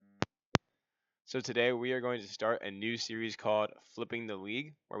So today we are going to start a new series called Flipping the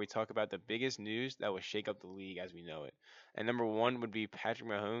League, where we talk about the biggest news that will shake up the league as we know it. And number one would be Patrick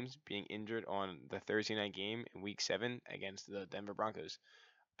Mahomes being injured on the Thursday night game in Week 7 against the Denver Broncos.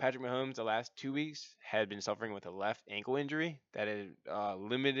 Patrick Mahomes, the last 2 weeks, had been suffering with a left ankle injury that had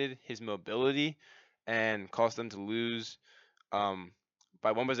limited his mobility and caused them to lose um,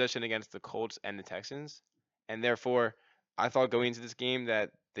 by one possession against the Colts and the Texans, and therefore I thought going into this game that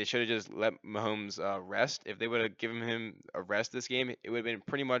they should have just let Mahomes rest. If they would have given him a rest this game, it would have been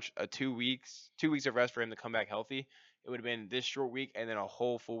pretty much a 2 weeks of rest for him to come back healthy. It would have been this short week and then a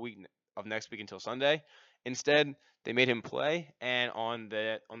whole full week of next week until Sunday. Instead, they made him play, and on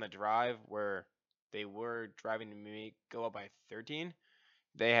the drive where they were driving to make go up by 13,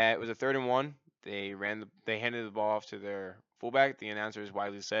 it was a 3rd and 1. They handed the ball off to their fullback. The announcers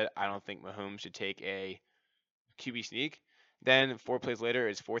wisely said, "I don't think Mahomes should take a QB sneak." Then 4 plays later,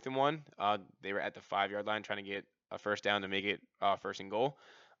 it's 4th and 1. They were at the 5 yard line trying to get a first down to make it first and goal.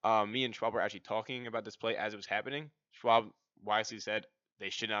 Me and Schwab were actually talking about this play as it was happening. Schwab wisely said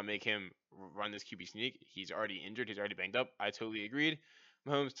they should not make him run this QB sneak. He's already injured. He's already banged up. I totally agreed.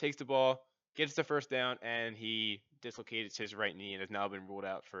 Mahomes takes the ball, gets the first down, and he dislocated his right knee and has now been ruled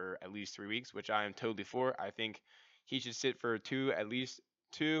out for at least 3 weeks, which I am totally for. I think he should sit for at least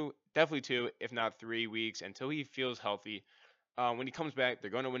two, definitely 2, if not 3 weeks, until he feels healthy. When he comes back, they're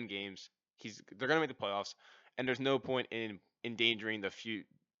going to win games. They're going to make the playoffs, and there's no point in endangering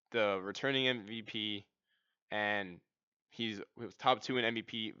the returning MVP, and he was top 2 in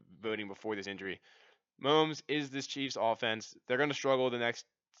MVP voting before this injury. Mahomes is this Chiefs offense. They're going to struggle the next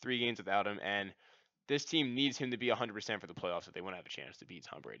 3 games without him, and this team needs him to be 100% for the playoffs if they want to have a chance to beat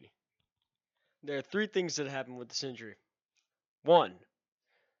Tom Brady. There are three things that happened with this injury. One,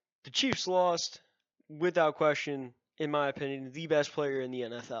 the Chiefs lost, without question, in my opinion, the best player in the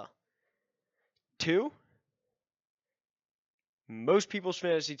NFL. Two, most people's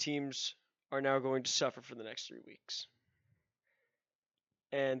fantasy teams are now going to suffer for the next 3 weeks.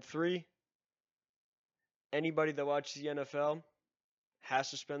 And three, anybody that watches the NFL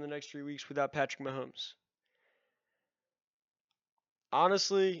has to spend the next 3 weeks without Patrick Mahomes.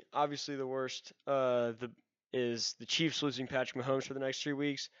 Honestly, obviously the worst is the Chiefs losing Patrick Mahomes for the next 3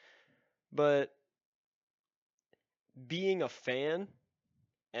 weeks. But being a fan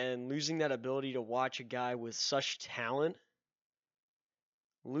and losing that ability to watch a guy with such talent,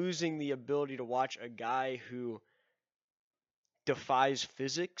 losing the ability to watch a guy who defies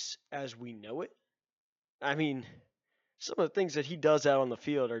physics as we know it. I mean, some of the things that he does out on the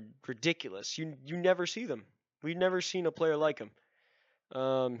field are ridiculous. You never see them. We've never seen a player like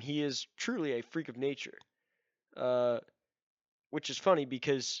him. He is truly a freak of nature, uh, which is funny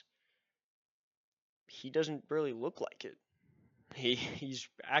because he doesn't really look like it. He's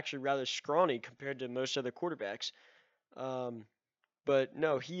actually rather scrawny compared to most other quarterbacks. Um, but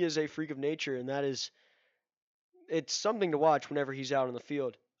no, he is a freak of nature, and it's something to watch whenever he's out on the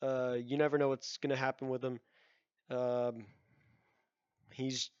field. You never know what's going to happen with him. Um,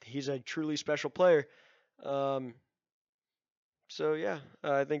 he's a truly special player. Um, so yeah,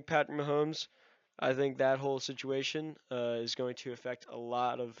 I think Patrick Mahomes. I think that whole situation is going to affect a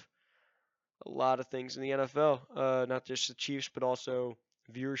lot of things in the NFL. Not just the Chiefs, but also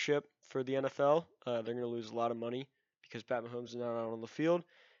viewership for the NFL. They're going to lose a lot of money because Pat Mahomes is not out on the field,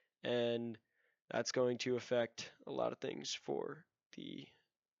 and that's going to affect a lot of things for the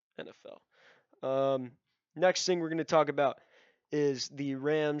NFL. Next thing we're going to talk about is the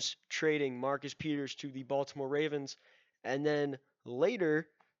Rams trading Marcus Peters to the Baltimore Ravens, and then later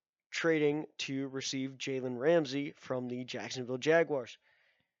trading to receive Jalen Ramsey from the Jacksonville Jaguars.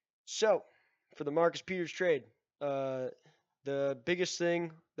 So, for the Marcus Peters trade, uh, the biggest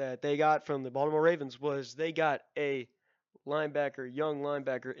thing that they got from the Baltimore Ravens was they got a young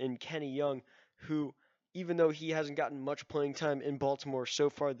linebacker in Kenny Young, who, even though he hasn't gotten much playing time in Baltimore so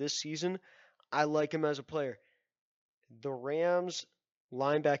far this season, I like him as a player. The Rams'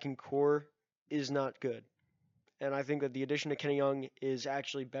 linebacking core is not good. And I think that the addition of Kenny Young is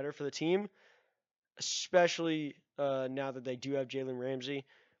actually better for the team, especially now that they do have Jalen Ramsey,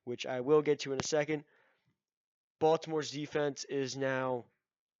 which I will get to in a second. Baltimore's defense is now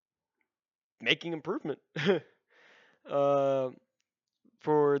making improvement. uh,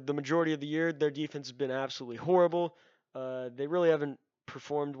 for the majority of the year, their defense has been absolutely horrible. They really haven't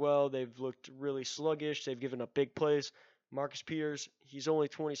performed well. They've looked really sluggish. They've given up big plays. Marcus Peters, he's only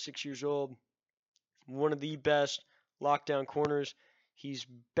 26 years old, one of the best lockdown corners. He's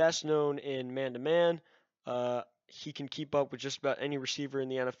best known in man to man. He can keep up with just about any receiver in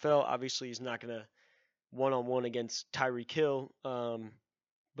the NFL. Obviously, he's not going to one on one against Tyreek Hill,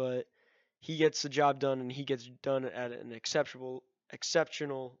 but he gets the job done, and he gets done at an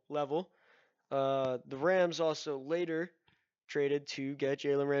exceptional level. The Rams also later traded to get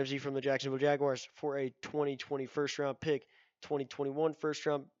Jalen Ramsey from the Jacksonville Jaguars for a 2020 first round pick, 2021 first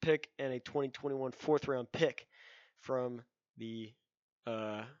round pick, and a 2021 fourth round pick from the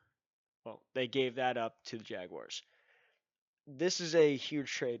they gave that up to the Jaguars. This is a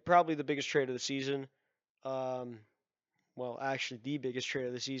huge trade, probably the biggest trade of the season. Um, actually, the biggest trade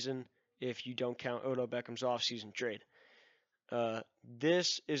of the season if you don't count Odell Beckham's offseason trade.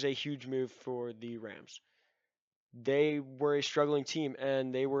 This is a huge move for the Rams. They were a struggling team,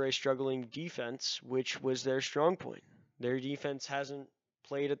 and they were a struggling defense, which was their strong point. Their defense hasn't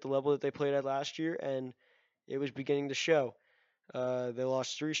played at the level that they played at last year, and it was beginning to show. They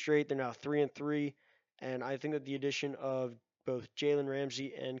lost 3 straight. They're now 3-3, and I think that the addition of both Jalen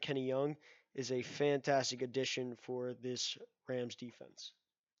Ramsey and Kenny Young is a fantastic addition for this Rams defense.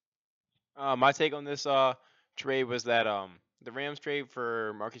 My take on this trade was that the Rams trade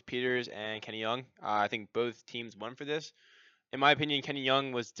for Marcus Peters and Kenny Young. I think both teams won for this. In my opinion, Kenny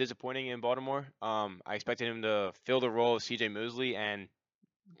Young was disappointing in Baltimore. I expected him to fill the role of C.J. Mosley and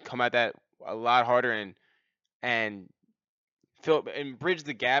come at that a lot harder and fill and bridge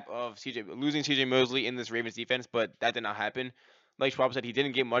the gap of losing C.J. Mosley in this Ravens defense, but that did not happen. Like Schwab said, he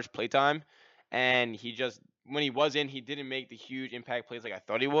didn't get much playtime, and he just when he was in, he didn't make the huge impact plays like I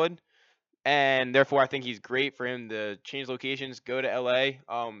thought he would. And therefore, I think he's great for him to change locations, go to LA.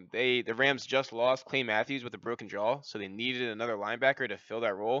 The Rams just lost Clay Matthews with a broken jaw, so they needed another linebacker to fill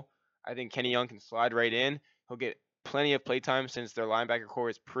that role. I think Kenny Young can slide right in. He'll get plenty of playtime since their linebacker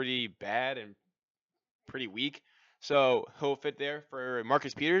core is pretty bad and pretty weak. So he'll fit there for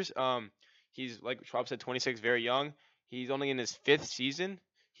Marcus Peters. He's like Schwab said, 26, very young. He's only in his 5th season.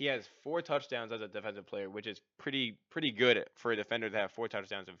 He has 4 touchdowns as a defensive player, which is pretty good for a defender to have 4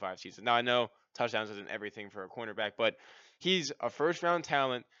 touchdowns in 5 seasons. Now I know touchdowns isn't everything for a cornerback, but he's a first round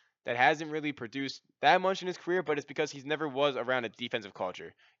talent that hasn't really produced that much in his career, but it's because he's never was around a defensive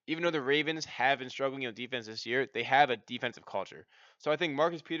culture. Even though the Ravens have been struggling on defense this year, they have a defensive culture. So I think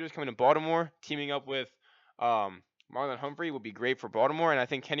Marcus Peters coming to Baltimore, teaming up with Marlon Humphrey would be great for Baltimore, and I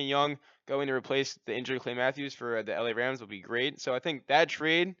think Kenny Young going to replace the injured Clay Matthews for the LA Rams would be great. So I think that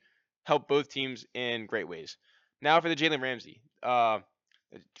trade helped both teams in great ways. Now for the Jalen Ramsey.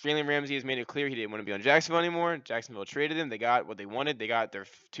 Jalen Ramsey has made it clear he didn't want to be on Jacksonville anymore. Jacksonville traded him. They got what they wanted. They got their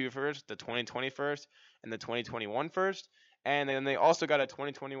 2 firsts, the 2020 first and the 2021 first. And then they also got a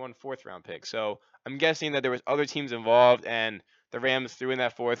 2021 fourth round pick. So I'm guessing that there was other teams involved, and the Rams threw in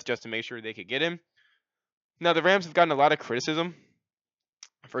that fourth just to make sure they could get him. Now the Rams have gotten a lot of criticism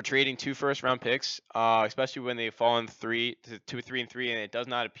for trading 2 first round picks, especially when they've fallen 3 to 3-3, and it does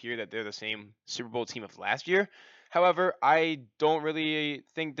not appear that they're the same Super Bowl team of last year. However, I don't really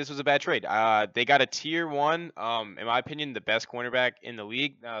think this was a bad trade. They got a tier 1, in my opinion, the best cornerback in the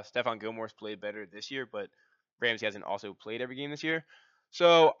league. Stephon Gilmore's played better this year, but Ramsey hasn't also played every game this year.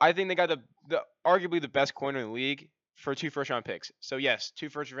 So I think they got the arguably the best corner in the league for 2 first round picks. So yes, 2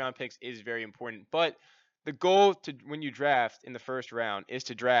 first round picks is very important, but the goal to when you draft in the first round is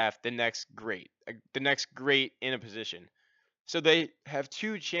to draft the next great in a position. So they have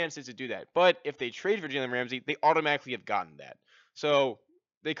 2 chances to do that. But if they trade for Jalen Ramsey, they automatically have gotten that. So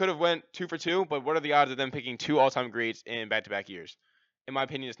they could have went 2 for 2, but what are the odds of them picking 2 all-time greats in back-to-back years? In my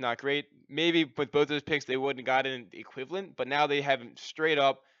opinion, it's not great. Maybe with both those picks, they wouldn't have gotten the equivalent, but now they have him straight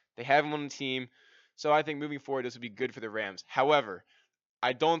up. They have him on the team. So I think moving forward, this would be good for the Rams. However,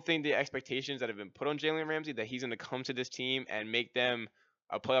 I don't think the expectations that have been put on Jalen Ramsey that he's going to come to this team and make them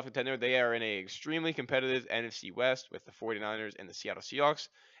a playoff contender. They are in an extremely competitive NFC West with the 49ers and the Seattle Seahawks.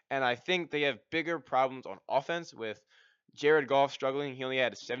 And I think they have bigger problems on offense with Jared Goff struggling. He only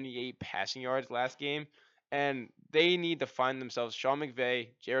had 78 passing yards last game. And they need to find themselves, Sean McVay,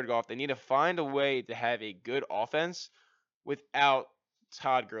 Jared Goff, they need to find a way to have a good offense without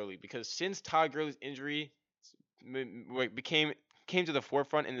Todd Gurley. Because since Todd Gurley's injury came to the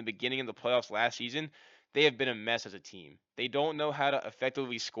forefront in the beginning of the playoffs last season, they have been a mess as a team. They don't know how to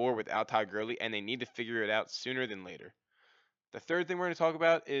effectively score without Todd Gurley, and they need to figure it out sooner than later. The third thing we're going to talk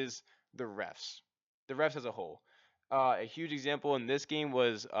about is the refs. The refs as a whole. A huge example in this game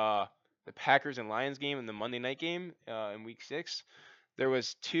was the Packers and Lions game in the Monday night game in Week 6. There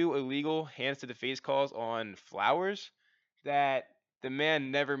was 2 illegal hands to the face calls on Flowers that the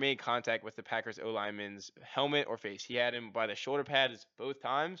man never made contact with the Packers O lineman's helmet or face. He had him by the shoulder pads both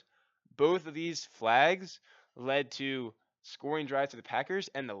times. Both of these flags led to scoring drives to the Packers,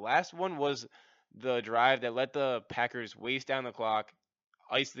 and the last one was the drive that let the Packers waste down the clock,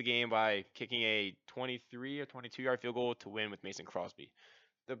 ice the game by kicking a 23 or 22-yard field goal to win with Mason Crosby.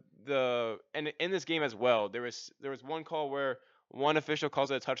 And in this game as well, there was one call where one official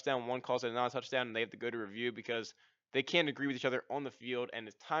calls it a touchdown, one calls it not a touchdown, and they have to go to review because they can't agree with each other on the field. And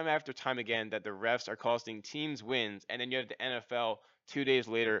it's time after time again that the refs are costing teams wins, and then you have the NFL 2 days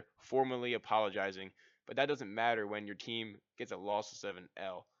later formally apologizing. But that doesn't matter when your team gets a loss instead of an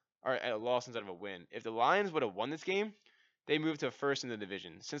L, or a loss instead of a win. If the Lions would have won this game, they moved to first in the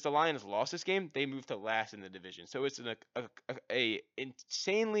division. Since the Lions lost this game, they moved to last in the division. So it's a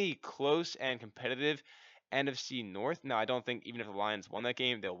insanely close and competitive NFC North. Now, I don't think even if the Lions won that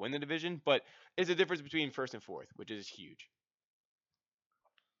game, they'll win the division, but it's a difference between first and fourth, which is huge.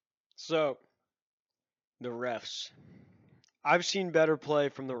 So, the refs. I've seen better play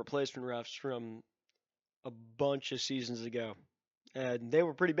from the replacement refs from a bunch of seasons ago, and they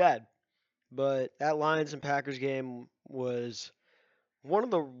were pretty bad. But that Lions and Packers game was one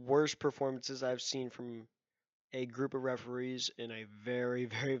of the worst performances I've seen from a group of referees in a very,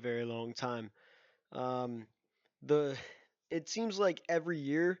 very, very long time. Um, the it seems like every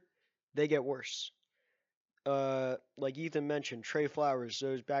year they get worse. Like Ethan mentioned, Trey Flowers,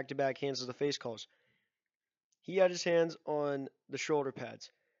 those back-to-back hands to the face calls. He had his hands on the shoulder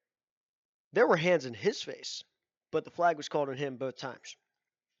pads. There were hands in his face, but the flag was called on him both times,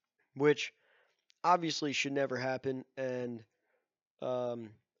 which obviously should never happen. And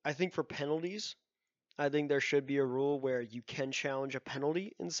I think for penalties, I think there should be a rule where you can challenge a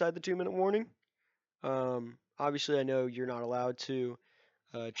penalty inside the 2 minute warning. Obviously, I know you're not allowed to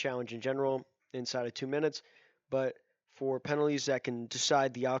challenge in general inside of 2 minutes, but for penalties that can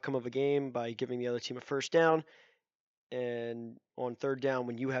decide the outcome of a game by giving the other team a first down, and on third down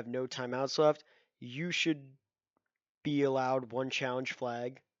when you have no timeouts left, you should be allowed one challenge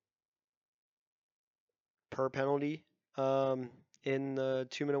flag per penalty in the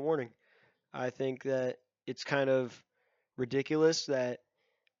 2 minute warning. I think that it's kind of ridiculous that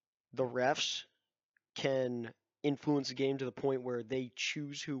the refs can influence a game to the point where they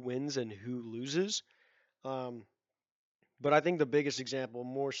choose who wins and who loses. Um, but I think the biggest example,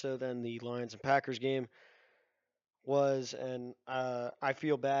 more so than the Lions and Packers game, was, and I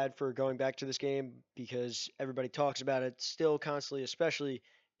feel bad for going back to this game because everybody talks about it still constantly, especially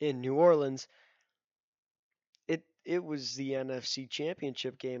in New Orleans. It was the NFC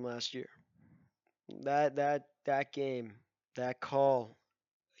Championship game last year. That game, that call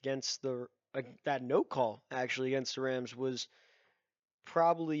against the that no call actually against the Rams was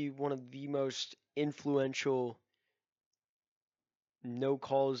probably one of the most influential no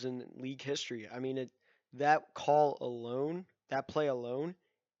calls in league history. I mean, that call alone, that play alone,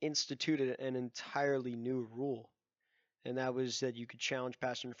 instituted an entirely new rule, and that was that you could challenge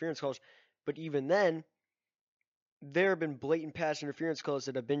pass interference calls. But even then, there have been blatant pass interference calls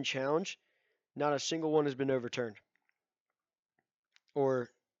that have been challenged. Not a single one has been overturned, or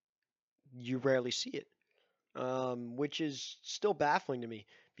you rarely see it, which is still baffling to me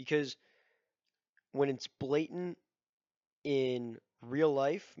because when it's blatant in real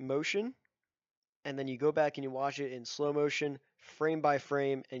life motion, and then you go back and you watch it in slow motion, frame by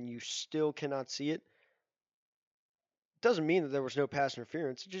frame, and you still cannot see it, doesn't mean that there was no pass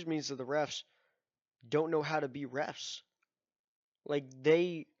interference. It just means that the refs don't know how to be refs. Like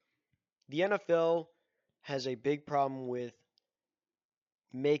the NFL has a big problem with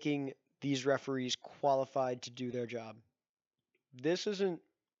making these referees qualified to do their job. This isn't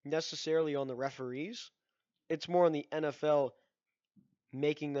necessarily on the referees. It's more on the NFL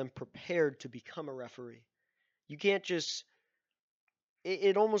making them prepared to become a referee. You can't just.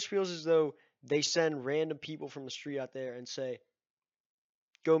 It almost feels as though they send random people from the street out there and say,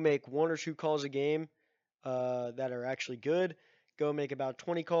 go make one or two calls a game that are actually good. Go make about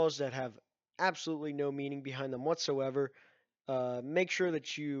 20 calls that have absolutely no meaning behind them whatsoever. Make sure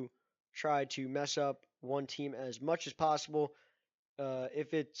that you try to mess up one team as much as possible.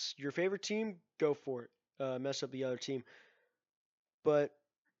 If it's your favorite team, go for it. Mess up the other team. But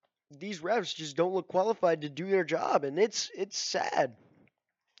these refs just don't look qualified to do their job, and it's sad.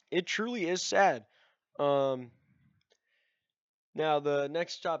 It truly is sad. Um, Now, the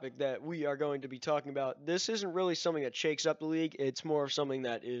next topic that we are going to be talking about, this isn't really something that shakes up the league. It's more of something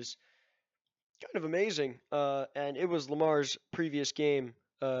that is kind of amazing. And it was Lamar's previous game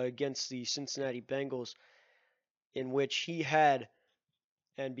against the Cincinnati Bengals, in which he had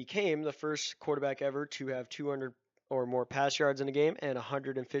and became the first quarterback ever to have 200 or more pass yards in a game and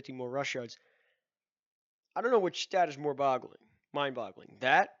 150 more rush yards. I don't know which stat is more mind-boggling.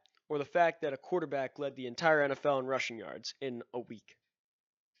 That or the fact that a quarterback led the entire NFL in rushing yards in a week.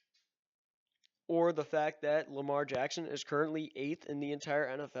 Or the fact that Lamar Jackson is currently 8th in the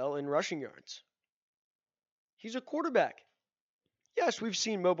entire NFL in rushing yards. He's a quarterback. Yes, we've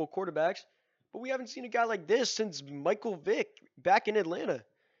seen mobile quarterbacks, but we haven't seen a guy like this since Michael Vick back in Atlanta.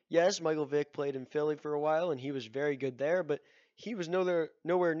 Yes, Michael Vick played in Philly for a while and he was very good there, but he was nowhere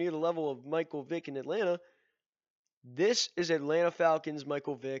near the level of Michael Vick in Atlanta. This is Atlanta Falcons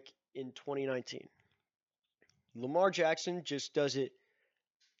Michael Vick in 2019. Lamar Jackson just does it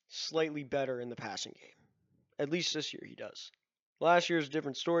slightly better in the passing game. At least this year he does. Last year is a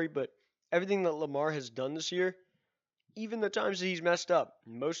different story, but everything that Lamar has done this year, even the times that he's messed up,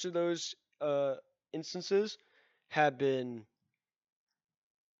 most of those instances have been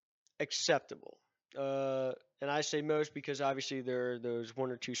acceptable. And I say most because obviously there are those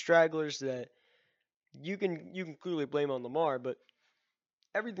one or two stragglers that you can clearly blame on Lamar, but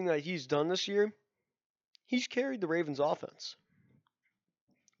everything that he's done this year, he's carried the Ravens offense.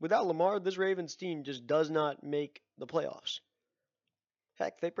 Without Lamar, this Ravens team just does not make the playoffs.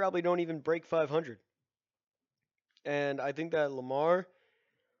 Heck, they probably don't even break 500. And I think that Lamar,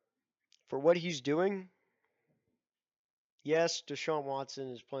 for what he's doing, yes, Deshaun Watson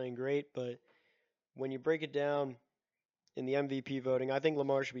is playing great, but when you break it down in the MVP voting, I think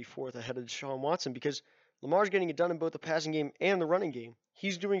Lamar should be fourth ahead of Deshaun Watson because Lamar's getting it done in both the passing game and the running game.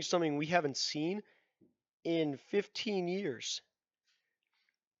 He's doing something we haven't seen in 15 years.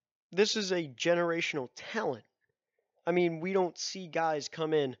 This is a generational talent. I mean, we don't see guys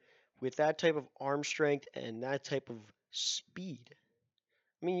come in with that type of arm strength and that type of speed.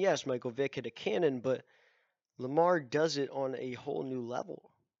 I mean, yes, Michael Vick had a cannon, but Lamar does it on a whole new level.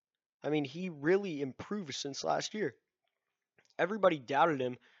 I mean, he really improved since last year. Everybody doubted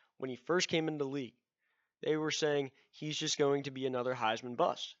him when he first came into the league. They were saying he's just going to be another Heisman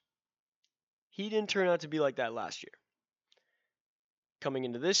bust. He didn't turn out to be like that last year. Coming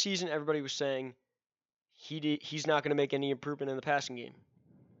into this season, everybody was saying he's not going to make any improvement in the passing game.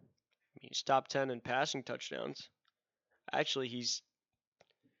 He's top 10 in passing touchdowns. Actually, he's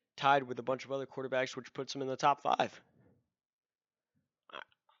tied with a bunch of other quarterbacks, which puts him in the top 5.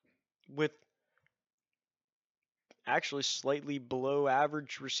 With actually slightly below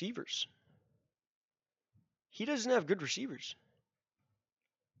average receivers. He doesn't have good receivers.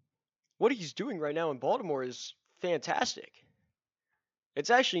 What he's doing right now in Baltimore is fantastic. It's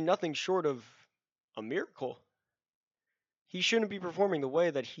actually nothing short of a miracle. He shouldn't be performing the way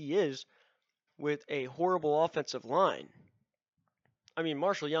that he is with a horrible offensive line. I mean,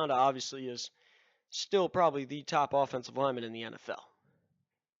 Marshall Yanda obviously is still probably the top offensive lineman in the NFL.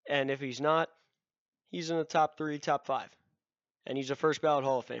 And if he's not, he's in the top 3, top 5. And he's a first ballot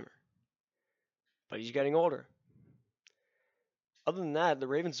Hall of Famer. But he's getting older. Other than that, the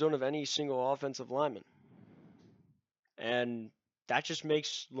Ravens don't have any single offensive lineman. And that just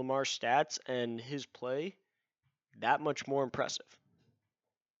makes Lamar's stats and his play that much more impressive.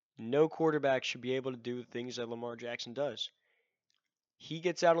 No quarterback should be able to do the things that Lamar Jackson does. He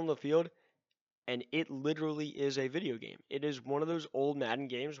gets out on the field, and it literally is a video game. It is one of those old Madden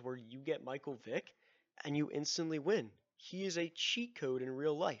games where you get Michael Vick, and you instantly win. He is a cheat code in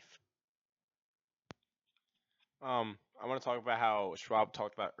real life. I want to talk about how Schwab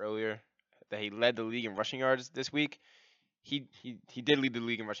talked about earlier that he led the league in rushing yards this week. He did lead the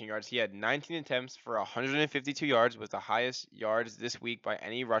league in rushing yards. He had 19 attempts for 152 yards, was the highest yards this week by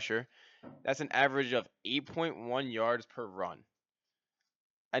any rusher. That's an average of 8.1 yards per run.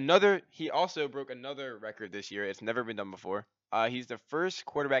 He also broke another record this year. It's never been done before. He's the first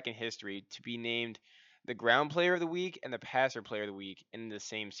quarterback in history to be named the ground player of the week and the passer player of the week in the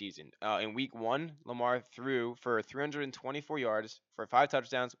same season. In week 1, Lamar threw for 324 yards for 5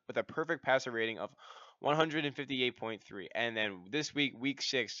 touchdowns with a perfect passer rating of 158.3. And then this week, week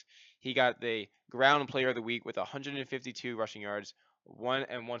 6, he got the ground player of the week with 152 rushing yards, 1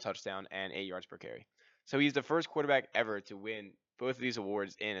 touchdown, and 8 yards per carry. So he's the first quarterback ever to win both of these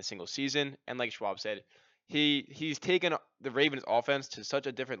awards in a single season. And like Schwab said, he's taken the Ravens offense to such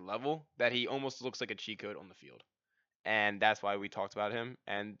a different level that he almost looks like a cheat code on the field. And that's why we talked about him.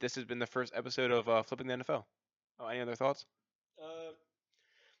 And this has been the first episode of Flipping the NFL. Oh, any other thoughts?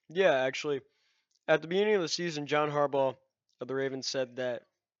 Yeah, actually, at the beginning of the season, John Harbaugh of the Ravens said that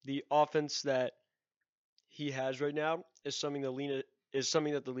the offense that he has right now is something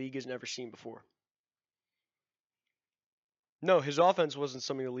that the league has never seen before. No, his offense wasn't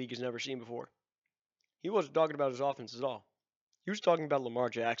something the league has never seen before. He wasn't talking about his offense at all. He was talking about Lamar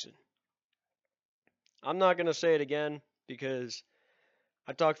Jackson. I'm not going to say it again because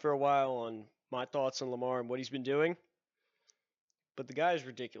I talked for a while on my thoughts on Lamar and what he's been doing. But the guy is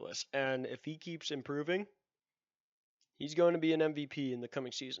ridiculous. And if he keeps improving, he's going to be an MVP in the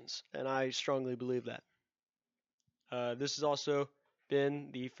coming seasons. And I strongly believe that. This has also been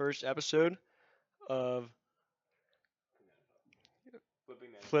the first episode of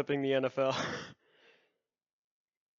Flipping the NFL.